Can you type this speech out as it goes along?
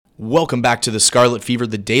Welcome back to the Scarlet Fever,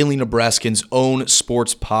 the Daily Nebraskan's own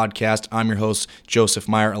sports podcast. I'm your host, Joseph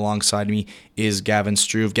Meyer. Alongside me is Gavin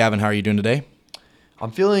Struve. Gavin, how are you doing today?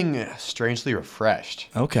 I'm feeling strangely refreshed.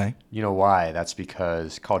 Okay. You know why? That's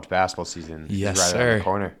because college basketball season is right around the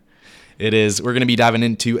corner. It is. We're going to be diving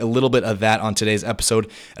into a little bit of that on today's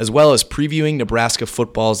episode, as well as previewing Nebraska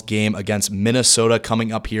football's game against Minnesota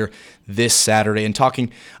coming up here this Saturday, and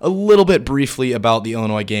talking a little bit briefly about the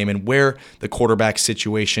Illinois game and where the quarterback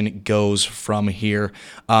situation goes from here.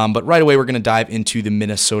 But right away, we're going to dive into the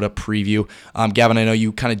Minnesota preview. Gavin, I know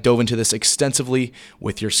you kind of dove into this extensively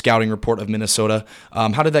with your scouting report of Minnesota.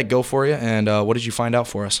 How did that go for you, and what did you find out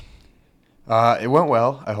for us? It went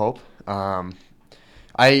well, I hope.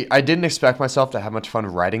 I didn't expect myself to have much fun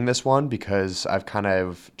writing this one because I've kind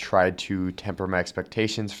of tried to temper my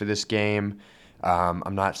expectations for this game.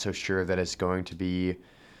 I'm not so sure that it's going to be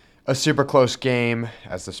a super close game,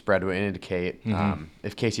 as the spread would indicate,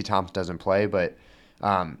 if Casey Thompson doesn't play. But,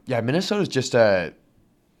 Minnesota's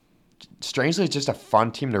strangely just a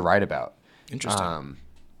fun team to write about. Interesting.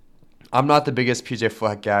 I'm not the biggest PJ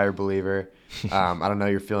Fleck guy or believer. I don't know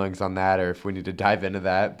your feelings on that or if we need to dive into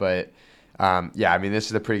that, but this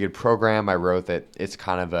is a pretty good program. I wrote that it's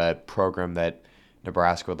kind of a program that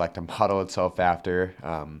Nebraska would like to model itself after,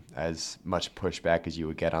 as much pushback as you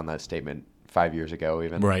would get on that statement 5 years ago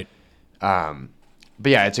even. Right.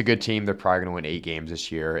 It's a good team. They're probably going to win 8 games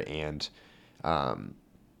this year, and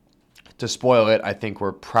to spoil it, I think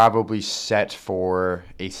we're probably set for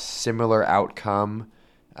a similar outcome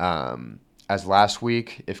as last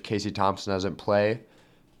week if Casey Thompson doesn't play,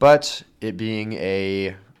 but it being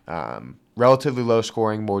a relatively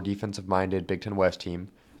low-scoring, more defensive-minded Big Ten West team,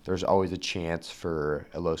 there's always a chance for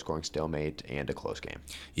a low-scoring stalemate and a close game.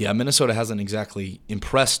 Yeah, Minnesota hasn't exactly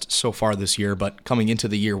impressed so far this year, but coming into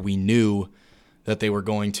the year, we knew that they were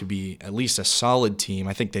going to be at least a solid team.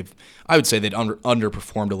 I would say they'd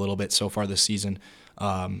underperformed a little bit so far this season,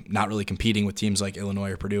 not really competing with teams like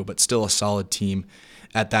Illinois or Purdue, but still a solid team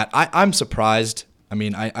at that. I'm surprised. I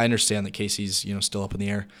mean, I understand that Casey's still up in the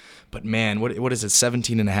air, but man, what is it,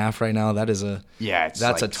 17.5 right now? That's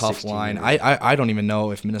like a tough line. I don't even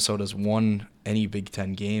know if Minnesota's won any Big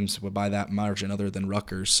Ten games by that margin other than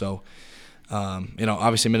Rutgers. So,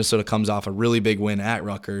 obviously Minnesota comes off a really big win at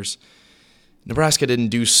Rutgers. Nebraska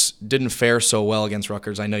didn't fare so well against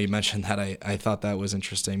Rutgers. I know you mentioned that. I thought that was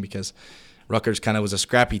interesting because Rutgers kind of was a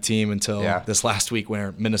scrappy team until this last week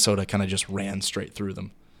where Minnesota kind of just ran straight through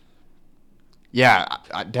them. Yeah,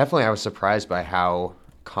 definitely I was surprised by how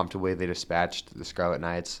comfortably they dispatched the Scarlet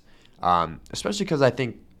Knights, especially because I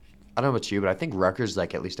don't know about you, but I think Rutgers is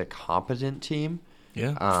like at least a competent team.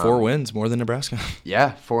 Yeah, 4 wins, more than Nebraska.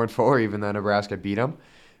 Yeah, 4-4, even though Nebraska beat them.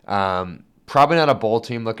 Probably not a bowl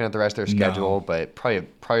team looking at the rest of their schedule, but probably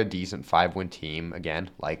a decent 5-win team, again,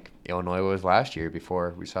 like Illinois was last year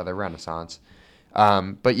before we saw their renaissance.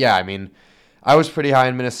 I was pretty high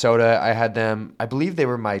in Minnesota. I had them, I believe they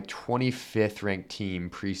were my 25th ranked team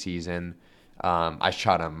preseason. I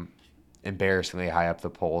shot them embarrassingly high up the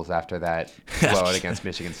polls after that blowout against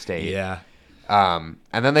Michigan State. Yeah. And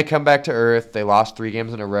then they come back to earth. They lost 3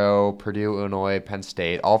 games in a row, Purdue, Illinois, Penn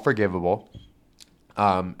State, all forgivable.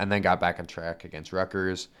 And then got back on track against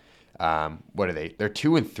Rutgers. What are they? They're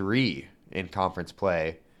 2-3 in conference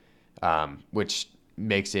play, which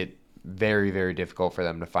makes it very, very difficult for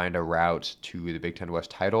them to find a route to the Big Ten West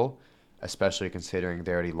title, especially considering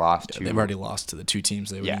they already lost to... They've already lost to the 2 teams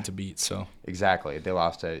they would need to beat. So exactly. They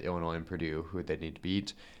lost to Illinois and Purdue, who they need to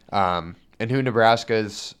beat, and who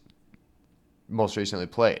Nebraska's most recently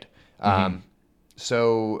played.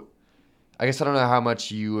 So I guess I don't know how much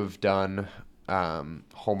you have done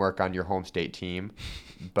homework on your home state team,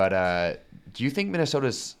 but do you think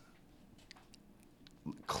Minnesota's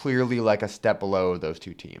clearly like a step below those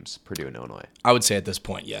 2 teams, Purdue and Illinois? I would say at this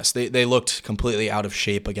point, yes. They looked completely out of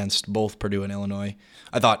shape against both Purdue and Illinois.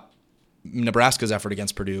 I thought Nebraska's effort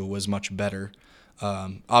against Purdue was much better.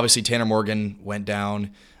 Obviously, Tanner Morgan went down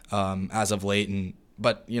as of late,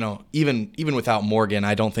 but even without Morgan,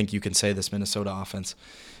 I don't think you can say this Minnesota offense,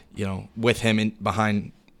 with him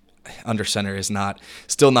behind under center is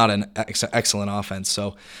still not an excellent offense.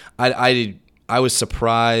 So I was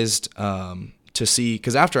surprised to see,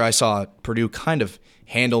 because after I saw Purdue kind of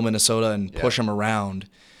handle Minnesota and push them around,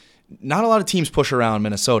 not a lot of teams push around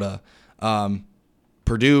Minnesota.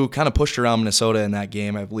 Purdue kind of pushed around Minnesota in that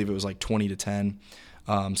game. I believe it was like 20-10,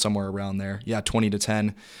 somewhere around there. Yeah,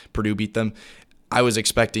 20-10. Purdue beat them. I was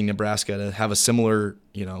expecting Nebraska to have a similar,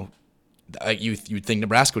 you'd think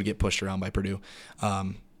Nebraska would get pushed around by Purdue.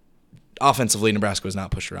 offensively, Nebraska was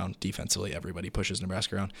not pushed around. Defensively, everybody pushes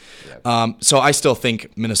Nebraska around. Yeah. So I still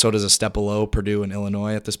think Minnesota's a step below Purdue and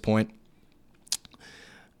Illinois at this point.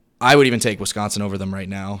 I would even take Wisconsin over them right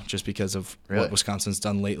now just because of what Wisconsin's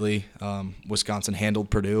done lately. Wisconsin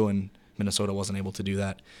handled Purdue, and Minnesota wasn't able to do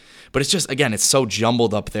that. But it's just, again, it's so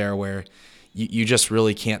jumbled up there where you just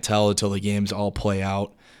really can't tell until the games all play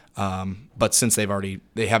out. But since they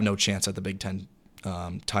have no chance at the Big Ten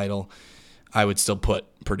title, I would still put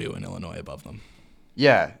Purdue and Illinois above them.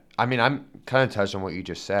 Yeah, I mean, I'm kind of touched on what you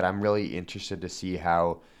just said. I'm really interested to see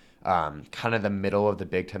how kind of the middle of the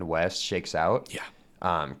Big Ten West shakes out. Yeah.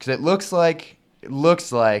 Because it looks like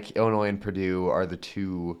Illinois and Purdue are the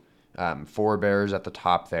two forebears at the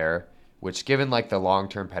top there, which given like the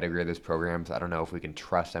long-term pedigree of those programs, I don't know if we can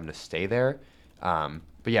trust them to stay there.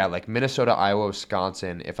 But yeah, like Minnesota, Iowa,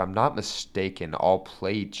 Wisconsin, if I'm not mistaken, all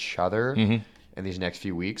play each other in these next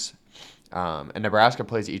few weeks. And Nebraska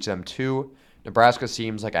plays each of them too. Nebraska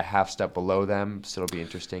seems like a half step below them, so it'll be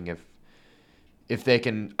interesting if they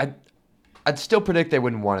can. I'd still predict they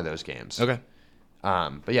win one of those games. Okay.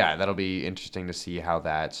 But yeah, that'll be interesting to see how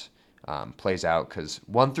that plays out because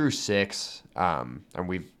 1 through 6, and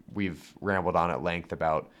we've rambled on at length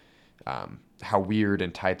about how weird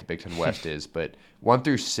and tight the Big Ten West is, but 1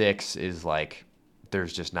 through 6 is like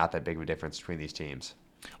there's just not that big of a difference between these teams.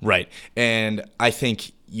 Right, and I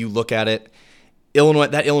think you look at it,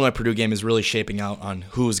 Illinois Purdue game is really shaping out on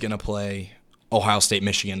who's going to play Ohio State,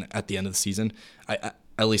 Michigan at the end of the season. I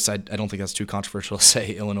don't think that's too controversial to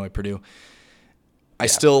say Illinois Purdue. I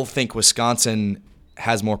still think Wisconsin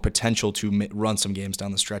has more potential to run some games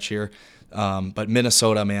down the stretch here. But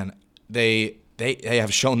Minnesota, man, they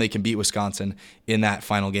have shown they can beat Wisconsin in that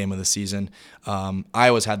final game of the season.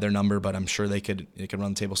 Iowa's had their number, but I'm sure they could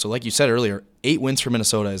run the table. So like you said earlier, 8 wins for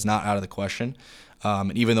Minnesota is not out of the question.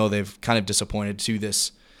 And even though they've kind of disappointed to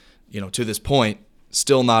this point,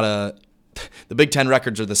 still not the Big Ten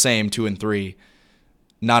records are the same, 2-3.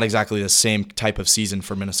 Not exactly the same type of season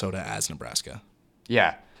for Minnesota as Nebraska.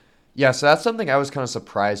 Yeah. Yeah, so that's something I was kind of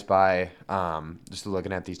surprised by just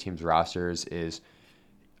looking at these teams' rosters is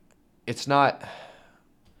it's not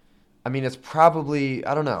 – I mean, it's probably –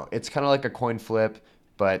 I don't know. It's kind of like a coin flip,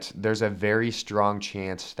 but there's a very strong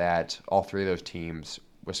chance that all three of those teams,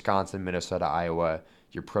 Wisconsin, Minnesota, Iowa,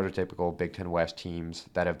 your prototypical Big Ten West teams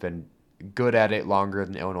that have been good at it longer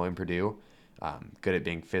than Illinois and Purdue, good at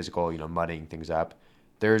being physical, muddying things up,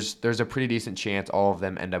 there's a pretty decent chance all of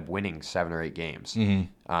them end up winning 7 or 8 games.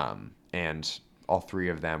 Mm-hmm. And all three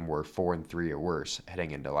of them were 4-3 or worse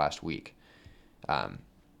heading into last week. So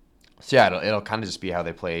yeah, it'll kind of just be how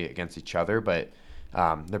they play against each other. But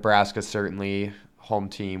Nebraska certainly, home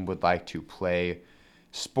team, would like to play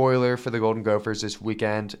spoiler for the Golden Gophers this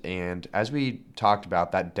weekend. And as we talked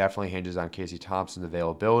about, that definitely hinges on Casey Thompson's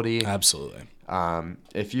availability. Absolutely.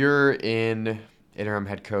 If you're in interim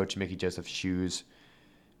head coach Mickey Joseph's shoes,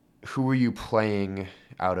 who are you playing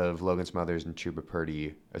out of Logan Smothers and Chuba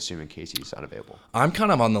Purdy, assuming Casey's unavailable? I'm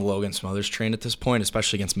kind of on the Logan Smothers train at this point,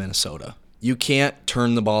 especially against Minnesota. You can't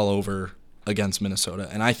turn the ball over against Minnesota.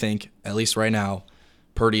 And I think, at least right now,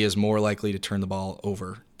 Purdy is more likely to turn the ball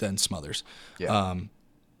over than Smothers. Yeah.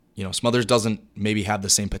 Smothers doesn't maybe have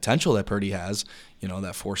the same potential that Purdy has, that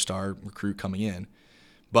 4-star recruit coming in.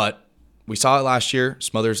 But we saw it last year.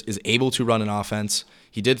 Smothers is able to run an offense.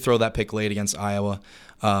 He did throw that pick late against Iowa.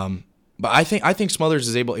 But I think Smothers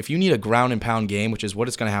is able, if you need a ground and pound game, which is what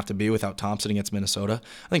it's going to have to be without Thompson against Minnesota,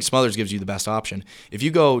 I think Smothers gives you the best option. If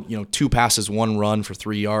you go, 2 passes, 1 run for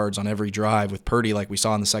 3 yards on every drive with Purdy, like we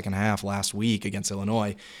saw in the second half last week against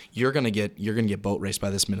Illinois, you're going to get boat raced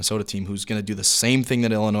by this Minnesota team who's going to do the same thing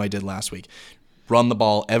that Illinois did last week. Run the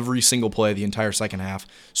ball every single play the entire second half,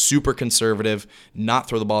 super conservative, not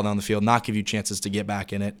throw the ball down the field, not give you chances to get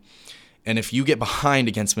back in it. And if you get behind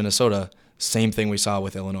against Minnesota, same thing we saw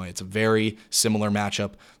with Illinois. It's a very similar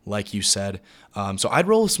matchup, like you said. So I'd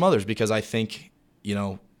roll with Smothers because I think,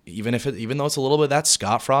 even though it's a little bit of that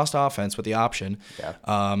Scott Frost offense with the option,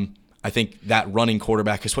 I think that running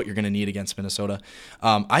quarterback is what you're going to need against Minnesota.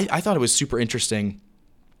 I thought it was super interesting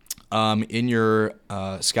in your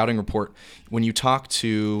scouting report when you talked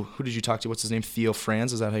to, who did you talk to? What's his name? Theo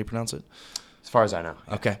Franz? Is that how you pronounce it? As far as I know.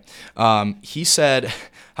 Okay. He said,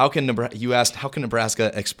 you asked, how can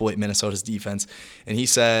Nebraska exploit Minnesota's defense? And he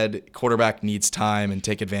said, quarterback needs time and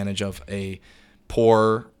take advantage of a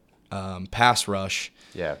poor pass rush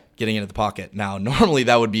getting into the pocket. Now, normally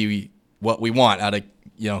that would be what we want out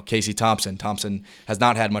of, Casey Thompson. Thompson has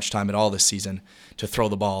not had much time at all this season to throw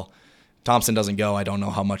the ball. Thompson doesn't go. I don't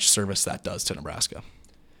know how much service that does to Nebraska.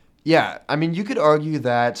 Yeah, I mean, you could argue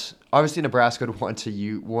that obviously Nebraska would want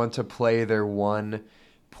to play their one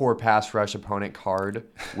poor pass rush opponent card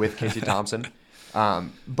with Casey Thompson.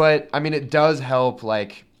 But I mean, it does help,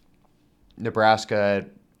 like Nebraska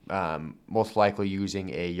most likely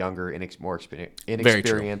using a younger, more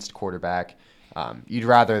inexperienced quarterback. You'd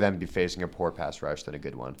rather them be facing a poor pass rush than a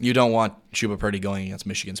good one. You don't want Chuba Purdy going against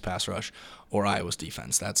Michigan's pass rush or Iowa's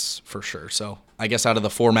defense. That's for sure. So I guess out of the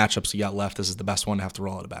 4 matchups you got left, this is the best one to have to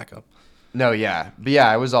roll out a backup. No, yeah. But yeah,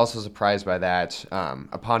 I was also surprised by that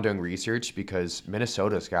upon doing research because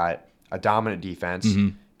Minnesota's got a dominant defense.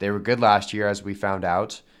 Mm-hmm. They were good last year, as we found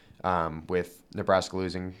out, with Nebraska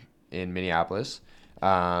losing in Minneapolis.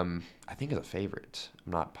 I think as a favorite.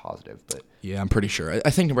 I'm not positive, but yeah, I'm pretty sure. I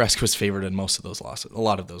think Nebraska was favored in most of those losses, a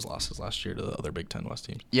lot of those losses last year to the other Big Ten West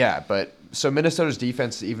teams. Yeah, but so Minnesota's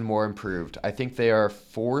defense is even more improved. I think they are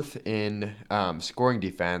 4th in scoring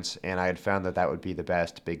defense, and I had found that would be the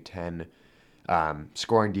best Big Ten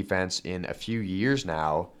scoring defense in a few years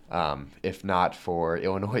now, if not for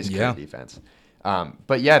Illinois' current defense.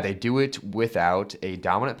 But yeah, they do it without a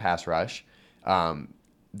dominant pass rush.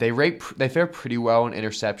 They fare pretty well in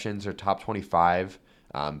interceptions. They're top 25.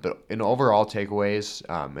 But in overall takeaways,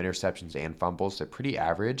 interceptions and fumbles, they're pretty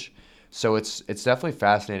average. So it's definitely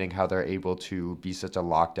fascinating how they're able to be such a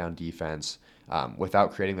lockdown defense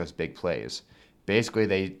without creating those big plays. Basically,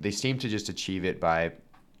 they seem to just achieve it by,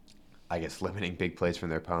 I guess, limiting big plays from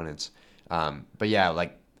their opponents. But yeah,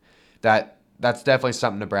 like that's definitely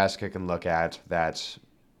something Nebraska can look at, that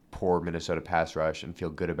poor Minnesota pass rush, and feel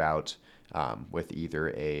good about with either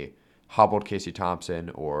a hobbled Casey Thompson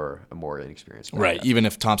or a more inexperienced backup. Right. Even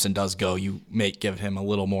if Thompson does go, you may give him a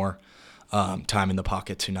little more time in the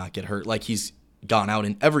pocket to not get hurt. Like he's gone out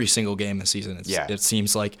in every single game this season. It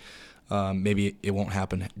seems like maybe it won't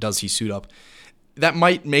happen. Does he suit up? That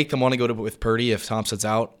might make them want to go with Purdy if Thompson's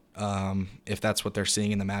out, if that's what they're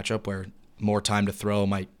seeing in the matchup, where more time to throw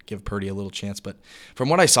might give Purdy a little chance. But from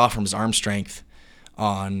what I saw from his arm strength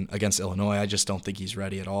against Illinois, I just don't think he's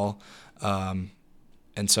ready at all.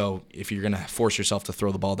 And so if you're going to force yourself to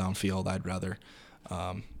throw the ball downfield, I'd rather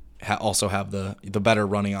also have the better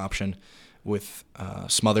running option with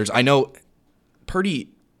Smothers. I know Purdy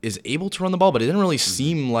is able to run the ball, but it didn't really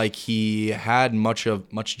seem like he had much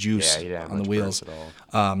juice on the wheels.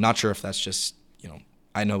 Not sure if that's just,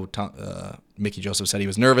 I know Mickey Joseph said he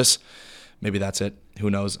was nervous. Maybe that's it. Who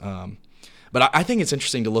knows? But I think it's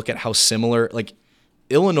interesting to look at how similar, like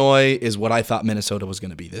Illinois is what I thought Minnesota was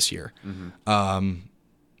going to be this year. Mm-hmm.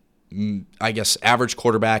 I guess average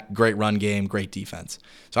quarterback, great run game, great defense.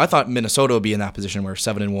 So I thought Minnesota would be in that position where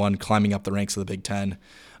 7-1, climbing up the ranks of the Big Ten,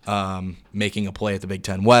 making a play at the Big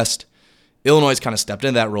Ten West. Illinois kind of stepped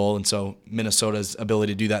into that role, and so Minnesota's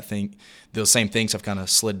ability to do that thing, those same things have kind of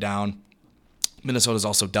slid down. Minnesota's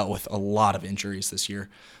also dealt with a lot of injuries this year.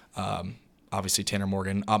 Obviously, Tanner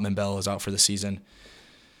Morgan, Ottman Bell is out for the season.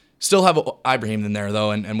 Still have Ibrahim in there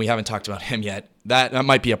though, and we haven't talked about him yet. That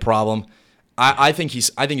might be a problem. I think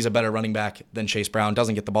he's a better running back than Chase Brown.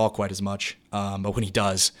 Doesn't get the ball quite as much, but when he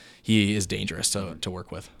does, he is dangerous to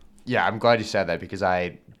work with. Yeah, I'm glad you said that because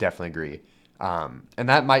I definitely agree. And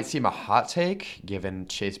that might seem a hot take, given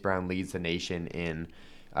Chase Brown leads the nation in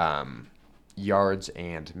yards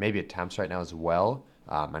and maybe attempts right now as well.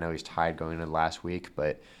 I know he's tied going into last week,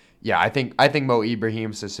 but yeah, I think Mo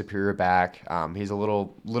Ibrahim's a superior back. He's a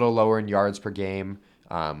little lower in yards per game,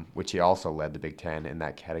 which he also led the Big Ten in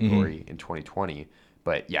that category in 2020.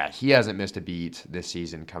 But yeah, he hasn't missed a beat this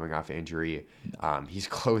season coming off injury. He's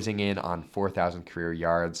closing in on 4,000 career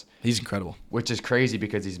yards. He's incredible. Which is crazy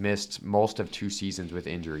because he's missed most of 2 seasons with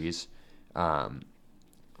injuries. But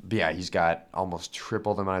yeah, he's got almost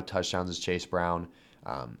triple the amount of touchdowns as Chase Brown.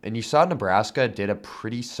 And you saw Nebraska did a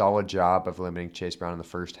pretty solid job of limiting Chase Brown in the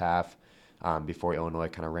first half before Illinois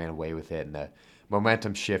kind of ran away with it. And the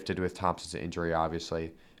momentum shifted with Thompson's injury,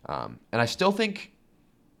 obviously. And I still think,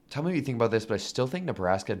 tell me what you think about this, but I still think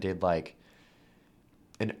Nebraska did like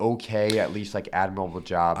an okay, at least like admirable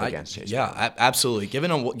job against Chase Brown. Yeah, absolutely.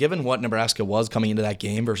 Given what Nebraska was coming into that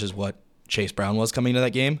game versus what Chase Brown was coming into that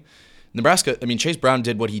game, Chase Brown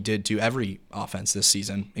did what he did to every offense this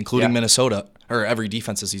season, including Minnesota, or every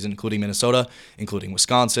defense this season, including Minnesota, including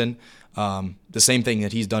Wisconsin. The same thing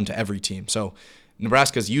that he's done to every team. So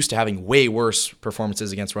Nebraska's used to having way worse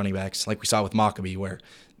performances against running backs, like we saw with Mockabee, where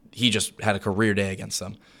he just had a career day against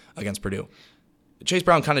them, against Purdue. Chase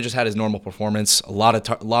Brown kind of just had his normal performance, a lot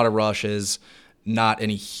of rushes, not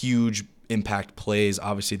any huge impact plays.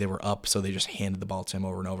 Obviously, they were up, so they just handed the ball to him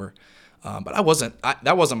over and over. But that wasn't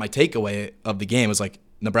my takeaway of the game. It was like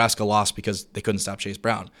Nebraska lost because they couldn't stop Chase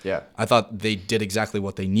Brown. Yeah. I thought they did exactly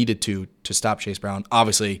what they needed to stop Chase Brown.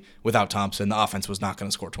 Obviously, without Thompson, the offense was not going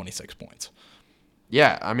to score 26 points.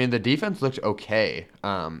 Yeah, I mean, the defense looked okay,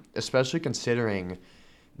 especially considering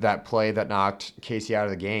that play that knocked Casey out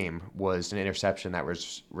of the game was an interception that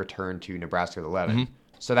was returned to Nebraska's 11. Mm-hmm.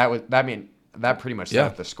 So that pretty much set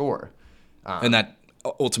up the score. And that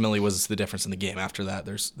ultimately was the difference in the game. After that,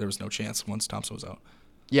 there was no chance once Thompson was out.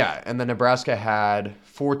 Yeah, and then Nebraska had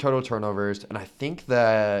 4 total turnovers, and I think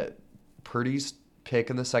that Purdy's pick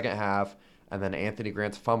in the second half and then Anthony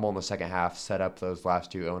Grant's fumble in the second half set up those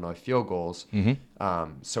last 2 Illinois field goals.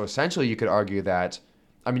 Mm-hmm. So essentially you could argue that,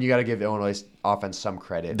 I mean, you got to give Illinois' offense some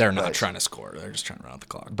credit. They're not trying to score. They're just trying to run out the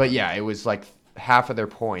clock. But yeah, it was like half of their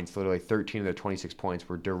points, literally 13 of their 26 points,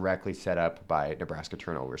 were directly set up by Nebraska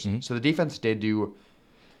turnovers. Mm-hmm. So the defense did do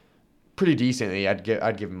pretty decently. I'd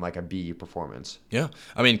give them like a B performance. Yeah.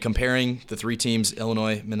 I mean, comparing the 3 teams,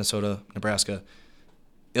 Illinois, Minnesota, Nebraska,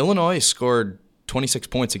 Illinois scored 26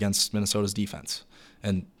 points against Minnesota's defense,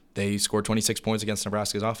 and they scored 26 points against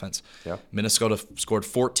Nebraska's offense. Yeah. Minnesota scored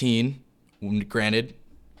 14. Granted,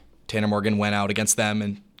 Tanner Morgan went out against them,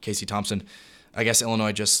 and Casey Thompson. I guess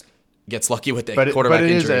Illinois just gets lucky with the quarterback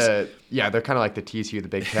injuries. They're kind of like the TCU, the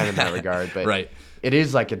Big Ten in that regard. But right. It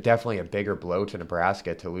is like definitely a bigger blow to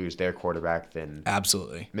Nebraska to lose their quarterback than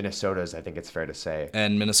absolutely Minnesota's, I think it's fair to say.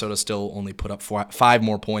 And Minnesota still only put up 5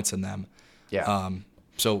 more points than them. Yeah.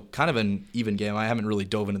 So kind of an even game. I haven't really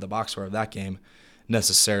dove into the box score of that game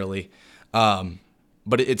necessarily,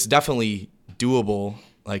 but it's definitely doable.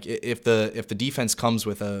 Like if the defense comes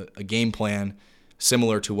with a game plan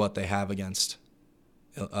similar to what they have against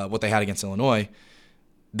what they had against Illinois,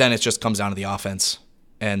 then it just comes down to the offense,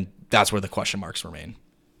 and that's where the question marks remain.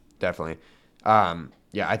 Definitely.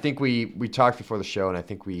 Yeah, I think we talked before the show, and I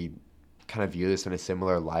think we kind of view this in a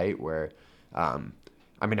similar light where,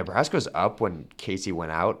 I mean, Nebraska was up when Casey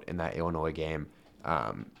went out in that Illinois game,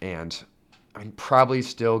 and I'd probably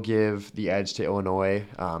still give the edge to Illinois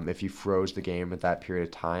if you froze the game at that period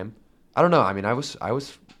of time. I don't know. I mean,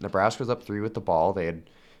 Nebraska was up 3 with the ball. They had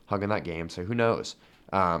hung in that game, so who knows?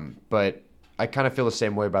 But I kind of feel the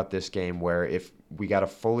same way about this game where if we got a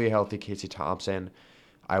fully healthy Casey Thompson,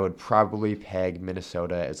 I would probably peg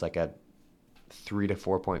Minnesota as like a 3 to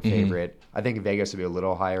 4 point favorite. Mm-hmm. I think Vegas would be a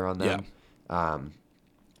little higher on them. Yeah.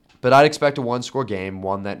 But I'd expect a 1-score game,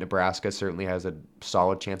 one that Nebraska certainly has a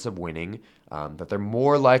solid chance of winning, that they're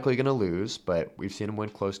more likely going to lose, but we've seen them win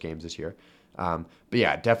close games this year. But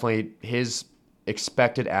yeah, definitely his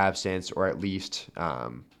expected absence, or at least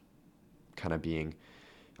kind of being,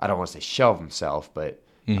 I don't want to say shelve himself, but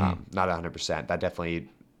not 100%. That definitely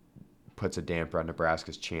puts a damper on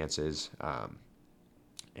Nebraska's chances.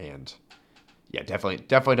 And yeah,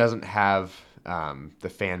 definitely doesn't have the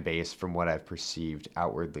fan base, from what I've perceived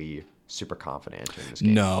outwardly, super confident in this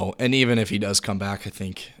game. No, and even if he does come back, I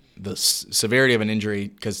think the severity of an injury,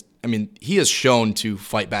 because, I mean, he has shown to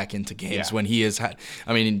fight back into games when he has had,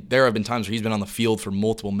 I mean, there have been times where he's been on the field for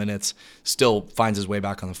multiple minutes, still finds his way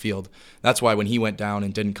back on the field. That's why when he went down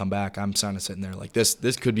and didn't come back, I'm kind of sitting there like, this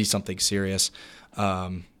could be something serious.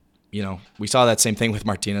 You know, we saw that same thing with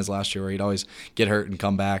Martinez last year where he'd always get hurt and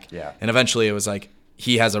come back. Yeah. And eventually it was like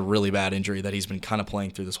he has a really bad injury that he's been kind of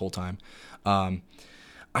playing through this whole time.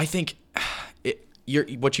 I think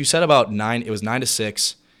what you said about 9, it was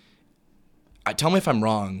 9-6. Tell me if I'm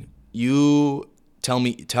wrong. You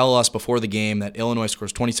tell us before the game that Illinois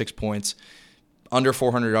scores 26 points, under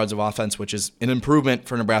 400 yards of offense, which is an improvement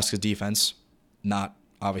for Nebraska's defense. Not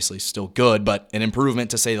obviously still good, but an improvement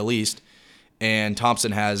to say the least. And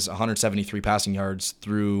Thompson has 173 passing yards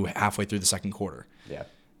halfway through the second quarter. Yeah.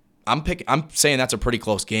 I'm saying that's a pretty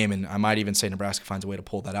close game, and I might even say Nebraska finds a way to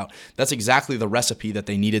pull that out. That's exactly the recipe that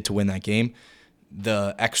they needed to win that game.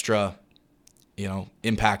 The extra,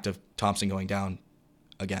 impact of Thompson going down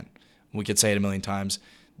again. We could say it a million times.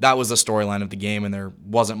 That was the storyline of the game, and there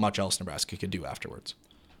wasn't much else Nebraska could do afterwards.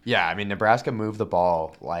 Yeah, I mean, Nebraska moved the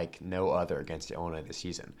ball like no other against Illinois this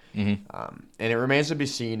season. Mm-hmm. And it remains to be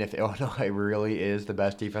seen if Illinois really is the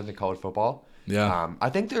best defense in college football. Yeah. I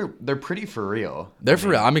think they're pretty for real. They're for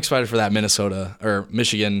real. I'm excited for that Minnesota or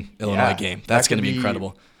Michigan-Illinois game. That's going to be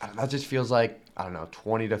incredible. That just feels like,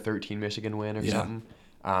 20-13 Michigan win or something.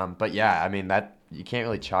 But yeah, I mean, that you can't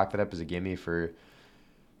really chalk that up as a gimme for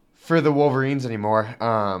the Wolverines anymore.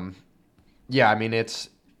 Yeah, I mean,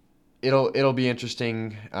 it'll be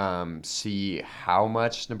interesting see how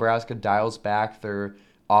much Nebraska dials back their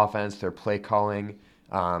offense, their play calling.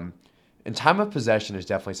 And time of possession is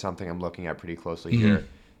definitely something I'm looking at pretty closely here.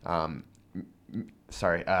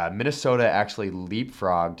 Minnesota actually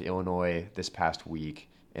leapfrogged Illinois this past week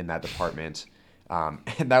in that department.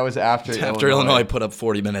 And that was after Illinois put up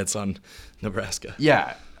 40 minutes on Nebraska.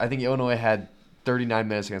 Yeah, I think Illinois had 39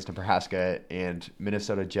 minutes against Nebraska, and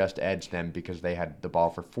Minnesota just edged them because they had the ball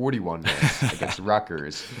for 41 minutes against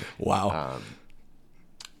Rutgers. Wow.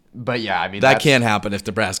 But yeah, I mean that can't happen if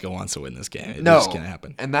Nebraska wants to win this game. It just can't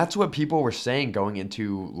happen. And that's what people were saying going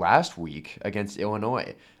into last week against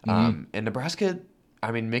Illinois. And Nebraska,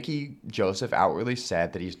 I mean, Mickey Joseph outwardly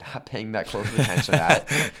said that he's not paying that close attention to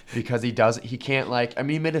that because he can't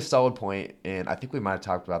he made a solid point, and I think we might have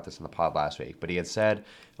talked about this in the pod last week, but he had said,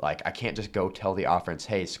 like, I can't just go tell the offense,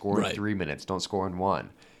 hey, score in 3 minutes, don't score in 1.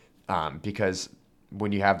 Because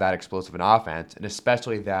when you have that explosive an offense, and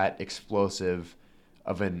especially that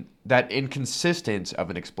inconsistent of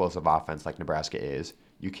an explosive offense like Nebraska is,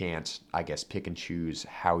 you can't, I guess, pick and choose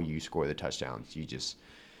how you score the touchdowns. You just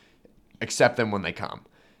accept them when they come.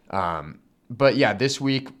 But yeah, this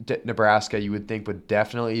week, Nebraska, you would think, would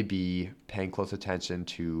definitely be paying close attention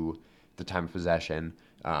to the time of possession.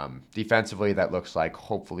 Defensively, that looks like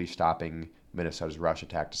hopefully stopping Minnesota's rush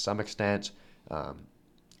attack to some extent.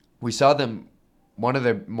 We saw them, one of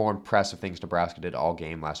the more impressive things Nebraska did all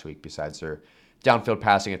game last week, besides their downfield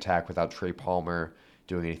passing attack without Trey Palmer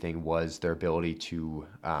doing anything, was their ability to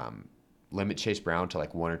limit Chase Brown to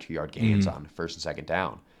like 1 or 2 yard gains on first and second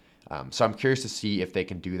down. So I'm curious to see if they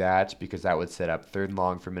can do that, because that would set up 3rd and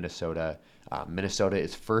long for Minnesota. Minnesota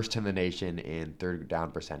is first in the nation in third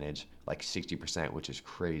down percentage, like 60%, which is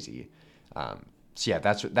crazy. So yeah,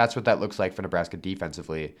 that's what that looks like for Nebraska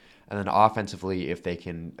defensively. And then offensively, if they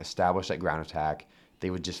can establish that ground attack, they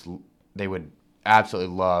would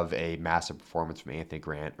absolutely love a massive performance from Anthony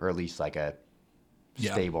Grant, or at least like a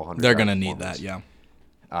stable 100. They're going to need that, yeah.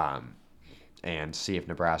 And see if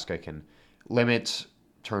Nebraska can limit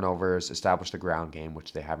turnovers, establish the ground game,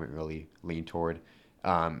 which they haven't really leaned toward.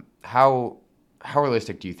 How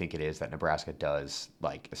realistic do you think it is that Nebraska does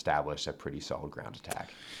like establish a pretty solid ground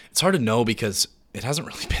attack? It's hard to know because it hasn't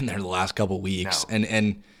really been there the last couple of weeks,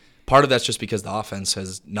 and part of that's just because the offense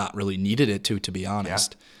has not really needed it to be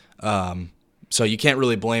honest. Yeah. So you can't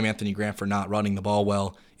really blame Anthony Grant for not running the ball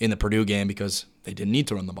well in the Purdue game because they didn't need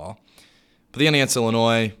to run the ball. But the end against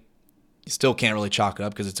Illinois, you still can't really chalk it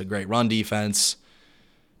up because it's a great run defense.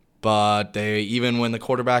 But even when the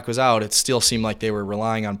quarterback was out, it still seemed like they were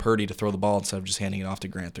relying on Purdy to throw the ball instead of just handing it off to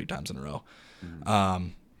Grant 3 times in a row.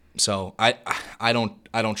 So I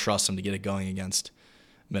don't trust them to get it going against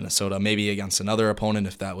Minnesota. Maybe against another opponent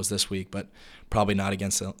if that was this week, but probably not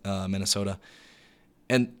against Minnesota.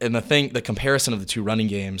 And the comparison of the 2 running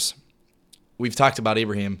games, we've talked about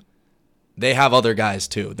Ibrahim. They have other guys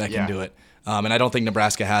too that can do it, and I don't think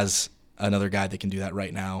Nebraska has another guy that can do that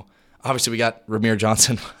right now. Obviously, we got Ramir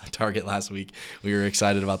Johnson target last week. We were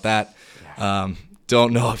excited about that.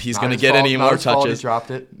 Don't know if he's going to get any more touches. He dropped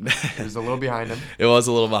it. It was a little behind him. It was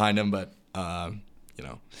a little behind him, but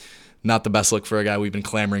not the best look for a guy we've been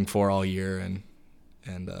clamoring for all year,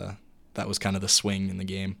 and that was kind of the swing in the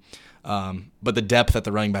game. But the depth at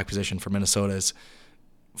the running back position for Minnesota is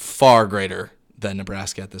far greater than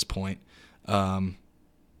Nebraska at this point.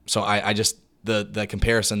 So I just the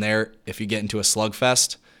comparison there, if you get into a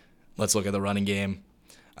slugfest, let's look at the running game.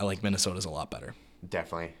 I like Minnesota's a lot better.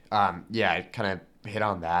 Definitely. I kind of hit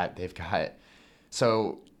on that. They've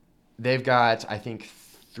got I think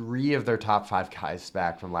 3 of their top 5 guys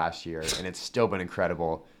back from last year, and it's still been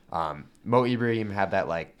incredible. Mo Ibrahim had that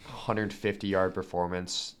like 150-yard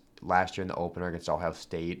performance last year in the opener against Ohio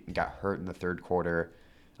State and got hurt in the 3rd quarter,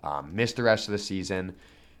 missed the rest of the season.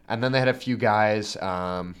 And then they had a few guys,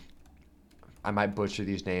 I might butcher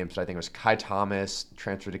these names, but I think it was Kai Thomas,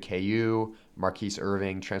 transferred to KU, Marquise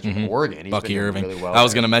Irving, transferred to Oregon. He's Bucky been Irving. Really well I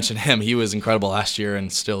was going to mention him. He was incredible last year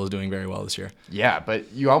and still is doing very well this year. Yeah,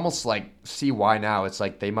 but you almost like see why now. It's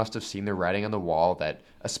like they must have seen the writing on the wall that,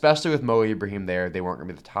 especially with Mo Ibrahim there, they weren't going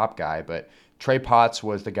to be the top guy, but Trey Potts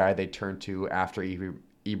was the guy they turned to after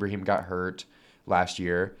Ibrahim got hurt last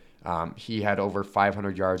year. He had over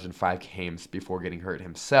 500 yards in 5 games before getting hurt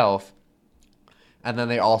himself. And then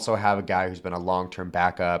they also have a guy who's been a long-term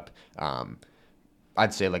backup.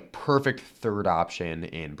 I'd say like perfect 3rd option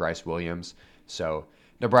in Bryce Williams. So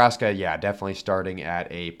Nebraska, definitely starting at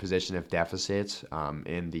a position of deficit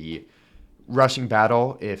in the rushing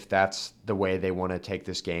battle, if that's the way they want to take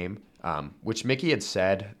this game. Which Mickey had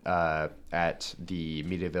said at the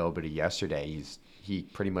media availability yesterday. He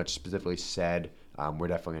pretty much specifically said we're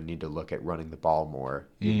definitely going to need to look at running the ball more,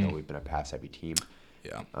 even though we've been a pass-heavy team.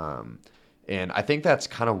 Yeah. And I think that's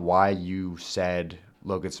kind of why you said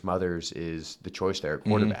Logan Smothers is the choice there at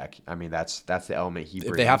quarterback. I mean, that's the element he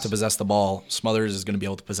brings. If they have to possess the ball, Smothers is going to be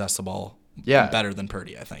able to possess the ball better than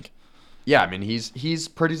Purdy, I think. Yeah, I mean,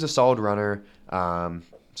 Purdy's a solid runner.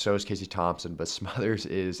 So is Casey Thompson, but Smothers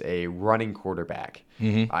is a running quarterback.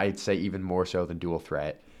 I'd say even more so than dual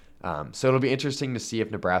threat. So it'll be interesting to see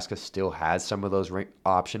if Nebraska still has some of those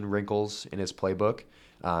option wrinkles in his playbook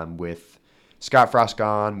with Scott Frost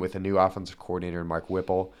gone, with a new offensive coordinator, Mark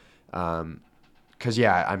Whipple. Because,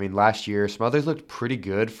 last year, Smothers looked pretty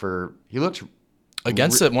good he looked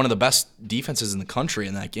against one of the best defenses in the country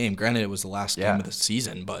in that game. Granted, it was the last game of the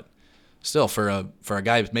season, but still, for a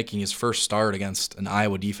guy making his first start against an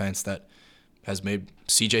Iowa defense that has made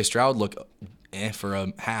C.J. Stroud look for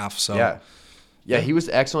a half. So yeah, he was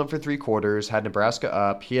excellent for 3 quarters. Had Nebraska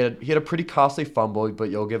up. He had a pretty costly fumble,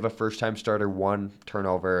 but you'll give a first-time starter 1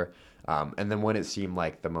 turnover. And then when it seemed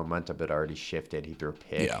like the momentum had already shifted, he threw a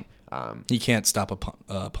pick. Yeah. He can't stop a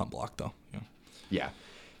punt block though. Yeah.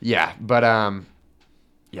 But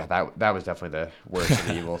that was definitely the worst of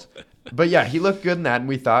the evils. But yeah, he looked good in that, and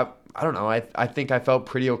we thought, I don't know, I think I felt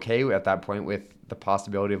pretty okay at that point with the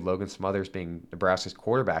possibility of Logan Smothers being Nebraska's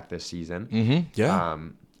quarterback this season. Mm-hmm. Yeah.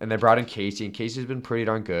 And they brought in Casey, and Casey's been pretty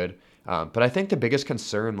darn good. But I think the biggest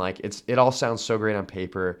concern, it all sounds so great on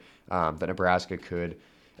paper that Nebraska could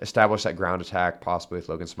establish that ground attack, possibly with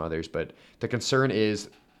Logan Smothers. But the concern is,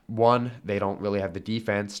 one, they don't really have the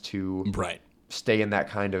defense to stay in that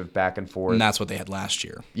kind of back and forth. And that's what they had last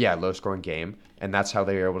year. Yeah, low-scoring game. And that's how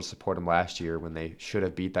they were able to support him last year when they should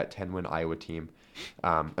have beat that 10-win Iowa team.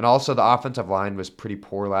 And also the offensive line was pretty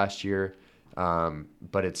poor last year,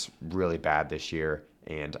 but it's really bad this year.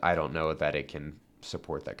 And I don't know that it can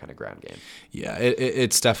support that kind of ground game. Yeah,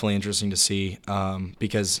 it's definitely interesting to see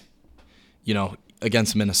because,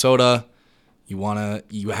 against Minnesota,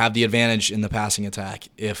 you have the advantage in the passing attack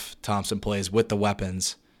if Thompson plays with the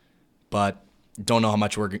weapons, but don't know how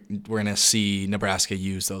much we're going to see Nebraska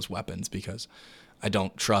use those weapons because I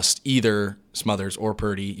don't trust either Smothers or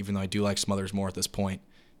Purdy, even though I do like Smothers more at this point,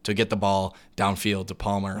 to get the ball downfield to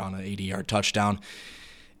Palmer on an 80-yard touchdown.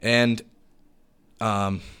 And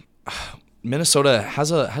Minnesota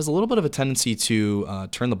has a little bit of a tendency to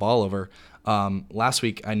turn the ball over. Last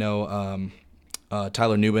week, I know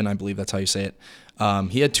Tyler Nubin, I believe that's how you say it.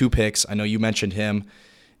 He had 2 picks. I know you mentioned him.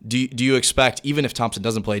 Do you expect, even if Thompson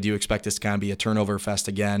doesn't play, do you expect this to kind of be a turnover fest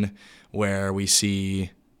again, where we see,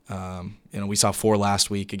 we saw 4 last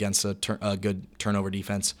week against a good turnover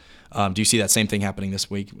defense? Do you see that same thing happening this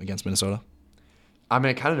week against Minnesota? I mean,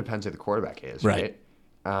 it kind of depends who the quarterback is, right?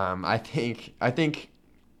 I think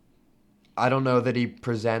I don't know that he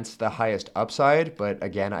presents the highest upside, but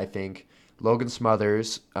again, I think Logan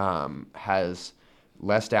Smothers has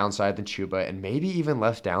less downside than Chuba, and maybe even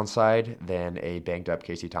less downside than a banged up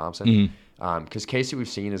Casey Thompson. Because Casey, we've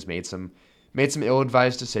seen, has made some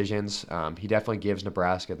ill-advised decisions. He definitely gives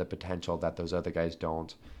Nebraska the potential that those other guys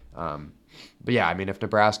don't. But yeah, I mean, if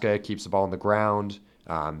Nebraska keeps the ball on the ground,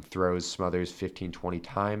 throws Smothers 15, 20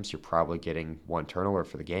 times, you're probably getting 1 turnover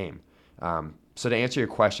for the game. So to answer your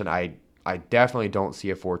question, I definitely don't see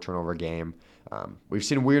a 4 turnover game. We've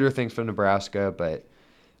seen weirder things from Nebraska, but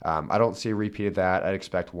I don't see a repeat of that. I'd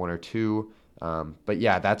expect 1 or 2. But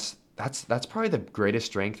yeah, that's probably the greatest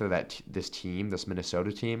strength of this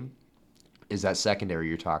Minnesota team, is that secondary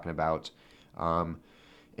you're talking about. And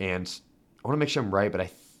I want to make sure I'm right,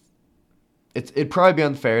 but it'd probably be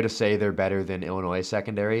unfair to say they're better than Illinois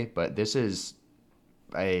secondary, but this is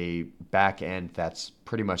a back end that's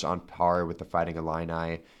pretty much on par with the Fighting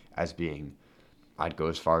Illini as being, I'd go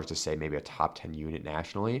as far as to say, maybe a top 10 unit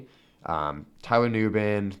nationally. Tyler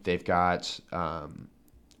Nubin, they've got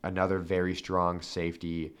another very strong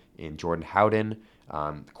safety in Jordan Howden.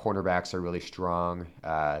 The cornerbacks are really strong.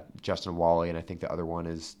 Justin Wally, and I think the other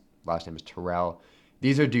one last name is Terrell.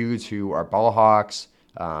 These are dudes who are ball hawks.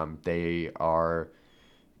 They've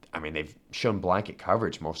shown blanket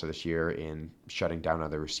coverage most of this year in shutting down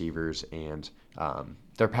other receivers, and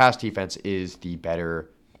their pass defense is the better.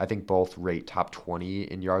 I think both rate top 20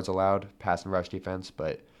 in yards allowed, pass and rush defense,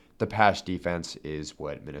 but the pass defense is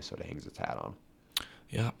what Minnesota hangs its hat on.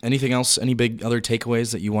 Yeah. Anything else? Any big other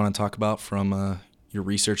takeaways that you want to talk about from your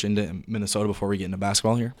research into Minnesota before we get into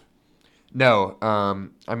basketball here? No.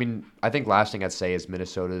 I think last thing I'd say is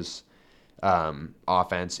Minnesota's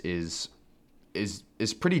offense is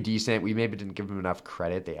pretty decent. We maybe didn't give them enough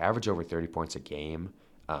credit. They average over 30 points a game.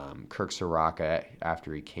 Kirk Soraka,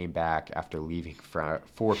 after he came back after leaving for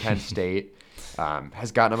Penn State,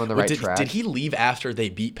 has gotten him on the right track. Did he leave after they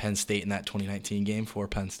beat Penn State in that 2019 game for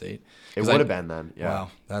Penn State? It would have been then. Yeah.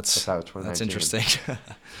 Wow, that's interesting.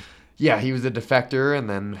 Yeah, he was a defector and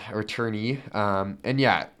then a returnee.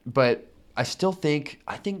 But I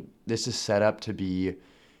think this is set up to be,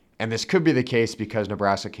 and this could be the case because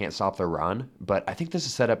Nebraska can't stop the run, but I think this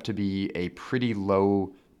is set up to be a pretty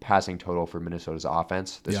low passing total for Minnesota's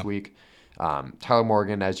offense this Yeah. week. Tyler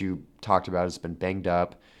Morgan, as you talked about, has been banged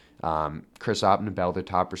up. Chris Ottenbell, their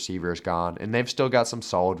top receiver, is gone. And they've still got some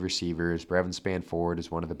solid receivers. Brevin Spanford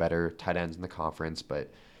is one of the better tight ends in the conference.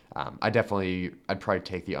 But I'd probably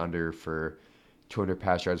take the under for 200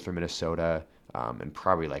 pass yards for Minnesota and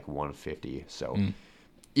probably like 150. So,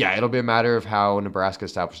 yeah, it'll be a matter of how Nebraska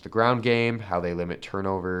establishes the ground game, how they limit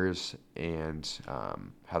turnovers, and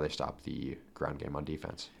how they stop the ground game on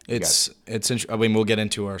defense. I mean, we'll get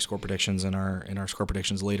into our score predictions and our score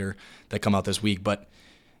predictions later that come out this week, but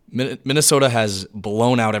Minnesota has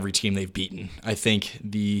blown out every team they've beaten. I think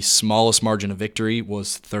the smallest margin of victory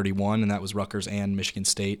was 31, and that was Rutgers and Michigan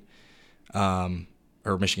State.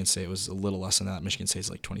 Or Michigan State was a little less than that. Michigan State's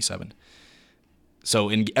like 27. So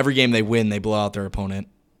in every game they win, they blow out their opponent,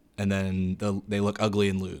 and then they look ugly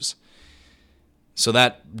and lose. So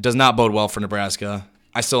that does not bode well for Nebraska.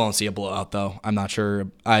 I still don't see a blowout, though. I'm not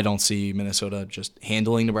sure. I don't see Minnesota just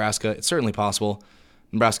handling Nebraska. It's certainly possible.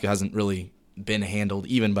 Nebraska hasn't really been handled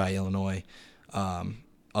even by Illinois,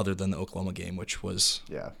 other than the Oklahoma game, which was,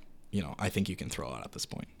 I think you can throw out at this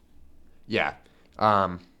point. Yeah.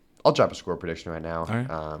 I'll drop a score prediction right now, All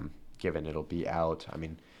right. Given it'll be out. I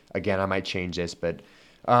mean, again, I might change this, but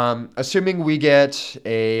assuming we get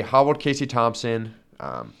a Howard Casey Thompson,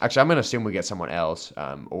 actually, I'm going to assume we get someone else,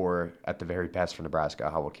 or at the very best for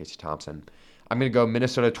Nebraska, Howard Casey Thompson. I'm going to go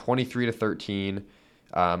Minnesota 23-13.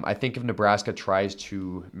 I think if Nebraska tries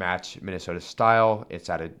to match Minnesota's style, it's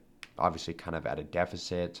obviously kind of at a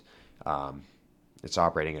deficit. It's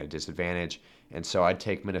operating at a disadvantage, and so I'd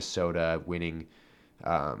take Minnesota winning.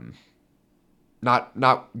 Not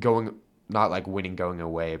like winning going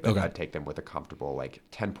away, but Okay. I'd take them with a comfortable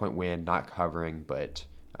 10-point win, not covering, but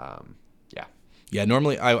yeah. Yeah,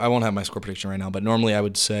 normally I won't have my score prediction right now, but normally I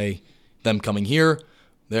would say them coming here.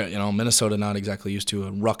 Minnesota not exactly used to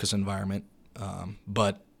a ruckus environment,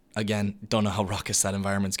 but again, don't know how ruckus that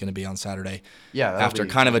environment's going to be on Saturday. Yeah, after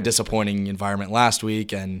kind of a disappointing environment last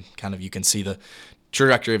week, and kind of you can see the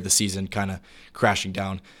trajectory of the season kind of crashing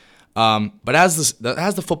down. But as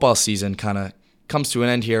the football season kind of comes to an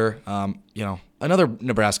end here, another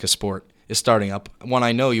Nebraska sport is starting up. One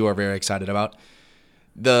I know you are very excited about.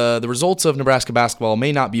 The results of Nebraska basketball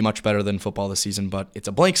may not be much better than football this season, but it's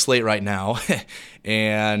a blank slate right now,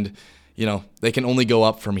 and they can only go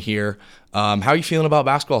up from here. How are you feeling about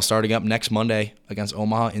basketball starting up next Monday against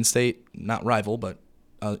Omaha in-state, not rival, but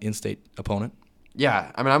in-state opponent?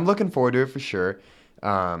 Yeah, I mean, I'm looking forward to it for sure.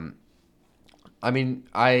 I mean,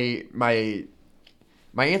 my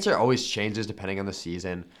answer always changes depending on the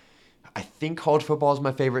season. I think college football is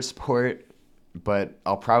my favorite sport, but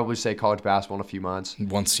I'll probably say college basketball in a few months.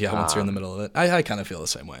 Once you're in the middle of it. I kind of feel the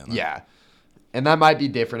same way on that. Yeah. And that might be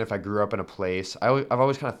different if I grew up in a place. I've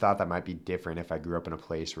always kind of thought that might be different if I grew up in a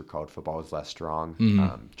place where college football was less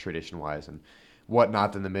strong, tradition-wise and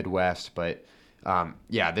whatnot than the Midwest. But,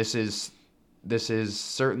 this is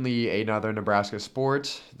certainly another Nebraska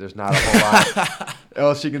sport. There's not a whole lot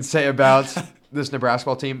else you can say about this Nebraska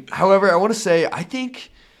ball team. However, I want to say I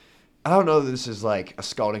don't know that this is like a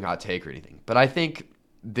scalding hot take or anything, but I think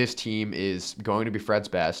this team is going to be Fred's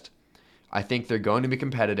best. I think they're going to be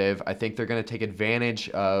competitive. I think they're going to take advantage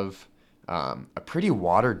of a pretty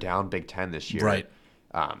watered-down Big Ten this year. Right.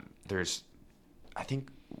 There's, I think,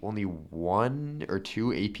 only one or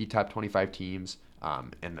two AP top 25 teams.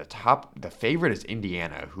 And the favorite is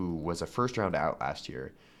Indiana, who was a first-round out last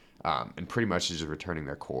year and pretty much is just returning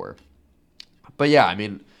their core. But, yeah, I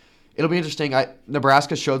mean, it'll be interesting.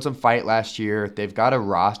 Nebraska showed some fight last year. They've got a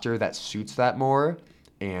roster that suits that more,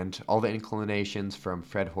 and all the inclinations from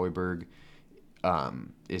Fred Hoiberg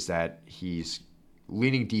is that he's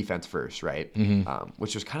leaning defense first, right?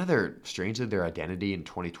 Which was kind of strangely their identity in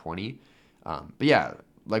 2020. But yeah,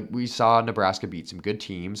 like we saw Nebraska beat some good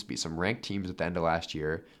teams, beat some ranked teams at the end of last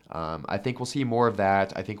year. I think we'll see more of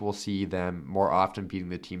that. I think we'll see them more often beating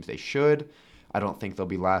the teams they should. I don't think they'll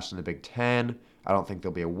be last in the Big Ten. I don't think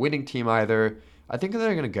they'll be a winning team either. I think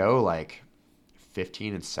they're going to go like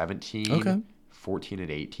 15-17, Okay.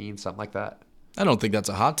 14-18, something like that. I don't think that's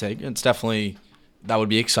a hot take. It's definitely that would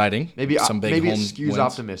be exciting. Maybe some big maybe it home skews wins.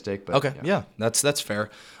 optimistic, but Okay, yeah, that's fair.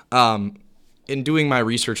 In doing my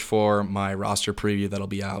research for my roster preview that'll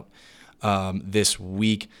be out this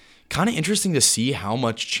week, kind of interesting to see how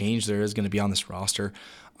much change there is going to be on this roster.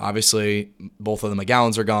 Obviously, both of the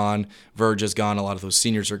McGowans are gone. Verge is gone. A lot of those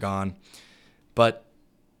seniors are gone. But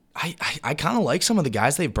I kind of like some of the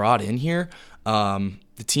guys they've brought in here.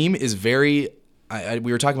 The team is very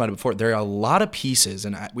we were talking about it before. There are a lot of pieces,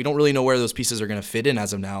 and we don't really know where those pieces are going to fit in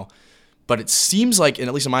as of now. But it seems like, and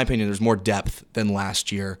at least in my opinion, there's more depth than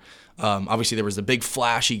last year. Obviously, there was the big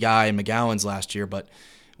flashy guy in McGowan's last year, but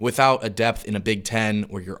without a depth in a Big Ten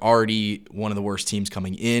where you're already one of the worst teams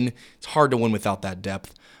coming in, it's hard to win without that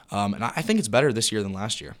depth. And I think it's better this year than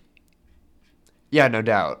last year. Yeah, no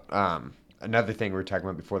doubt. Another thing we were talking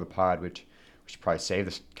about before the pod, which we should probably save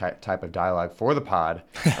this type of dialogue for the pod.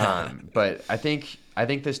 But I think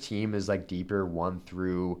this team is like deeper 1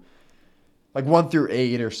 through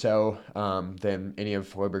 8 or so than any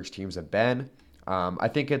of Hoiberg's teams have been. I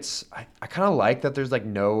think I kind of like that there's like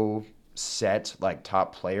no set like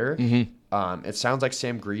top player. Mm-hmm. It sounds like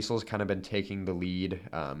Sam Griesel's kind of been taking the lead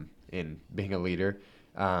in being a leader.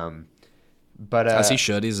 But as he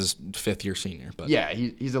should. He's his 5th-year senior. But yeah,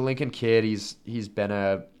 he's a Lincoln kid. He's been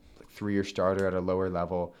a 3-year starter at a lower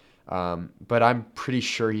level. But I'm pretty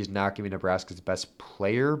sure he's not going to be Nebraska's best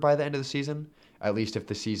player by the end of the season, at least if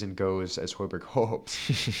the season goes as Hoiberg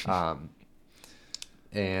hopes.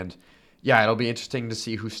 And yeah, it'll be interesting to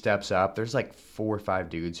see who steps up. There's like 4 or 5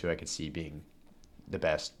 dudes who I could see being the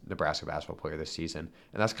best Nebraska basketball player this season.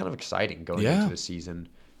 And that's kind of exciting going into the season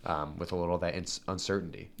with a little of that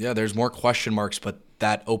uncertainty. Yeah, there's more question marks, but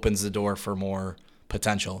that opens the door for more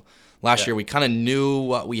potential. Last year, we kind of knew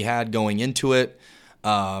what we had going into it.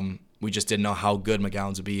 We just didn't know how good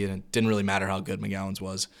McGowan's would be, and it didn't really matter how good McGowan's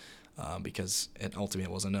was because it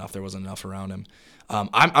ultimately wasn't enough. There wasn't enough around him.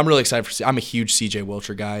 I'm really excited for. I'm a huge CJ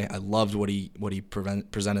Wilcher guy. I loved what he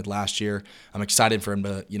presented last year. I'm excited for him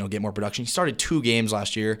to get more production. He started 2 games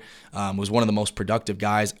last year. Was one of the most productive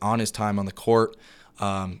guys on his time on the court.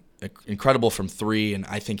 Incredible from 3, and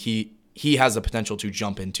I think he has the potential to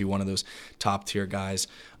jump into one of those top tier guys.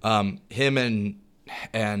 Him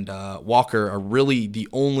and Walker are really the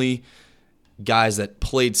only guys that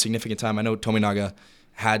played significant time. I know Tominaga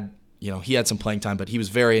had. He had some playing time, but he was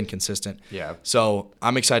very inconsistent. Yeah. So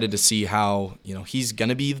I'm excited to see how, he's going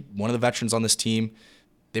to be one of the veterans on this team.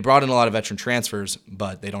 They brought in a lot of veteran transfers,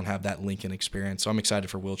 but they don't have that Lincoln experience. So I'm excited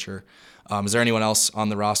for Wilcher. Is there anyone else on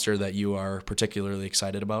the roster that you are particularly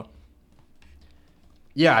excited about?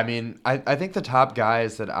 Yeah, I mean, I think the top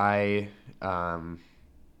guys that I'm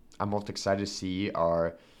most excited to see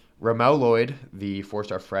are Ramel Lloyd, the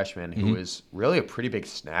 4-star freshman, who is really a pretty big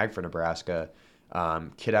snag for Nebraska.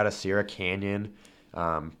 Kid out of Sierra Canyon,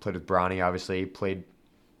 played with Bronny, obviously.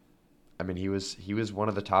 He was one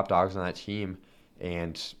of the top dogs on that team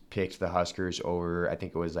and picked the Huskers over, I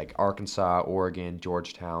think it was like Arkansas, Oregon,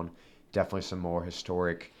 Georgetown. Definitely some more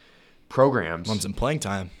historic programs. Wants some playing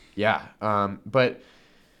time. Yeah. But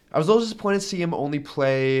I was a little disappointed to see him only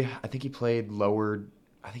play, I think he played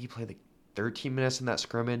like 13 minutes in that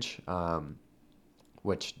scrimmage,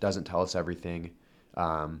 which doesn't tell us everything.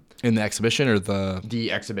 In the exhibition or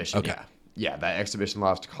the exhibition? Okay. Yeah, that exhibition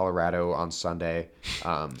lost to Colorado on Sunday.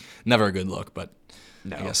 Never a good look, but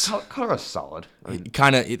no, I guess Colorado's solid.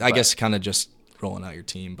 I guess kind of just rolling out your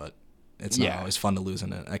team, but it's not always fun to lose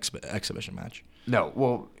in an exhibition match. No,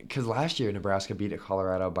 well, because last year Nebraska beat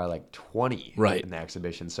Colorado by like 20 in the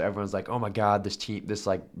exhibition, so everyone's like, "Oh my God, this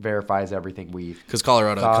like verifies everything we." Because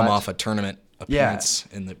Colorado had come off a tournament appearance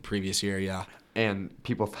in the previous year, and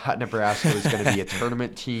people thought Nebraska was going to be a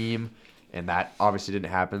tournament team, and that obviously didn't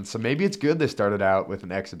happen. So maybe it's good they started out with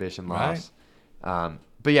an exhibition loss.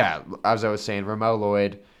 But yeah, as I was saying, Ramel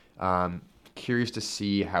Lloyd, curious to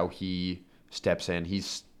see how he steps in.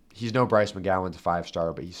 He's no Bryce McGowan's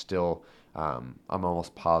 5-star, but he's still, I'm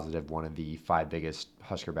almost positive, one of the 5 biggest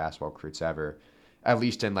Husker basketball recruits ever, at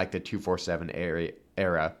least in like the 247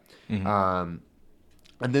 era. Mm-hmm.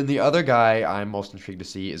 And then the other guy I'm most intrigued to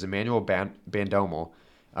see is Emmanuel Bandomo.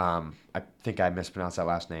 I think I mispronounced that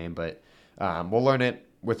last name, but we'll learn it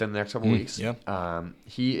within the next couple weeks. Yeah.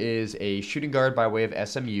 He is a shooting guard by way of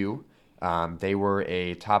SMU. They were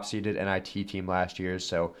a top-seeded NIT team last year,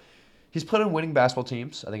 so he's played on winning basketball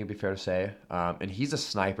teams, I think it'd be fair to say. And he's a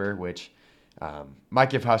sniper, which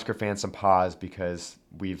might give Husker fans some pause because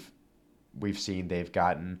we've seen they've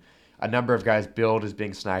gotten a number of guys billed as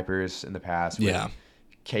being snipers in the past. Yeah.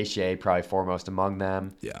 K-Shea probably foremost among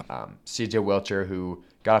them. Yeah. CJ Wilcher, who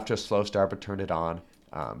got off to a slow start but turned it on.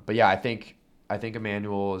 But yeah, I think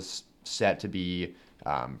Emmanuel is set to be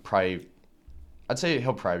probably. I'd say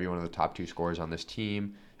he'll probably be one of the top 2 scorers on this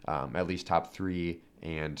team, at least top 3,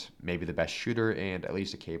 and maybe the best shooter and at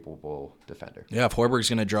least a capable defender. Yeah, if Hoiberg's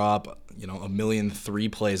going to drop, 1 million 3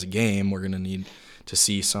 plays a game, we're going to need to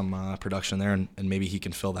see some production there, and maybe he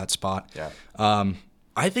can fill that spot. Yeah.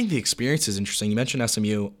 I think the experience is interesting. You mentioned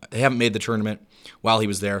SMU. They haven't made the tournament while he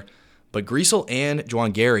was there, but Griesel and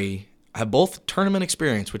Juwan Gary have both tournament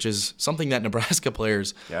experience, which is something that Nebraska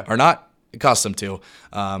players are not accustomed to.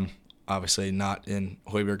 Obviously not in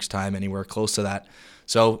Hoiberg's time anywhere close to that.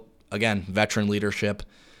 So, again, veteran leadership.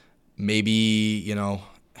 maybe,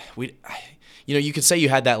 you could say you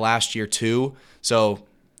had that last year too. So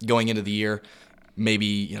going into the year,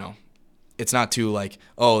 maybe, it's not too like,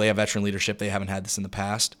 oh, they have veteran leadership. They haven't had this in the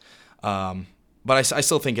past. But I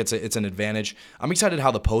still think it's an advantage. I'm excited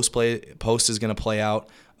how the post is going to play out.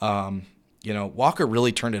 Walker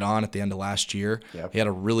really turned it on at the end of last year. Yep. He had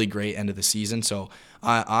a really great end of the season. So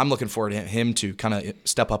I'm looking forward to him to kind of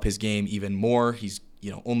step up his game even more. He's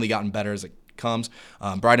only gotten better as it comes.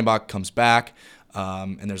 Breidenbach comes back,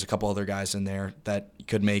 and there's a couple other guys in there that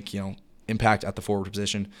could make impact at the forward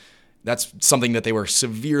position. That's something that they were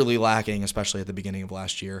severely lacking, especially at the beginning of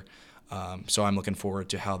last year. So I'm looking forward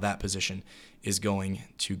to how that position is going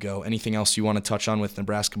to go. Anything else you want to touch on with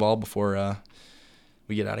Nebraska ball before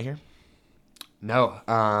we get out of here? No.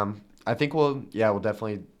 I think we'll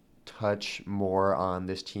definitely touch more on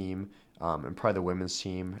this team and probably the women's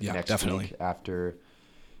team next week after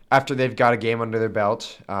they've got a game under their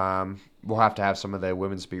belt. We'll have to have some of the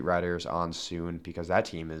women's beat writers on soon because that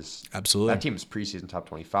team is preseason top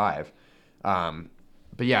 25. But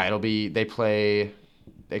yeah, they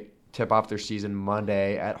tip off their season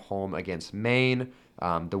Monday at home against Maine.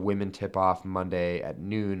 The women tip off Monday at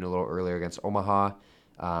noon, a little earlier against Omaha.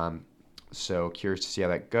 So curious to see how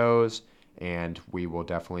that goes, and we will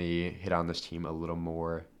definitely hit on this team a little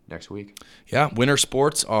more next week. Yeah, winter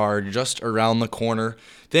sports are just around the corner.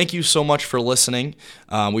 Thank you so much for listening.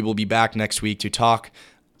 We will be back next week to talk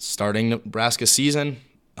starting Nebraska season,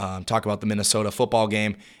 talk about the Minnesota football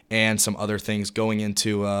game, and some other things going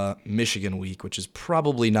into Michigan week, which is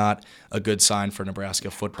probably not a good sign for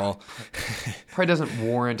Nebraska football. Probably doesn't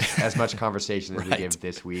warrant as much conversation as we give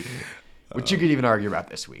this week. Which you could even argue about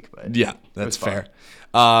this week. But yeah, that's fair.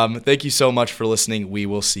 Thank you so much for listening. We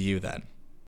will see you then.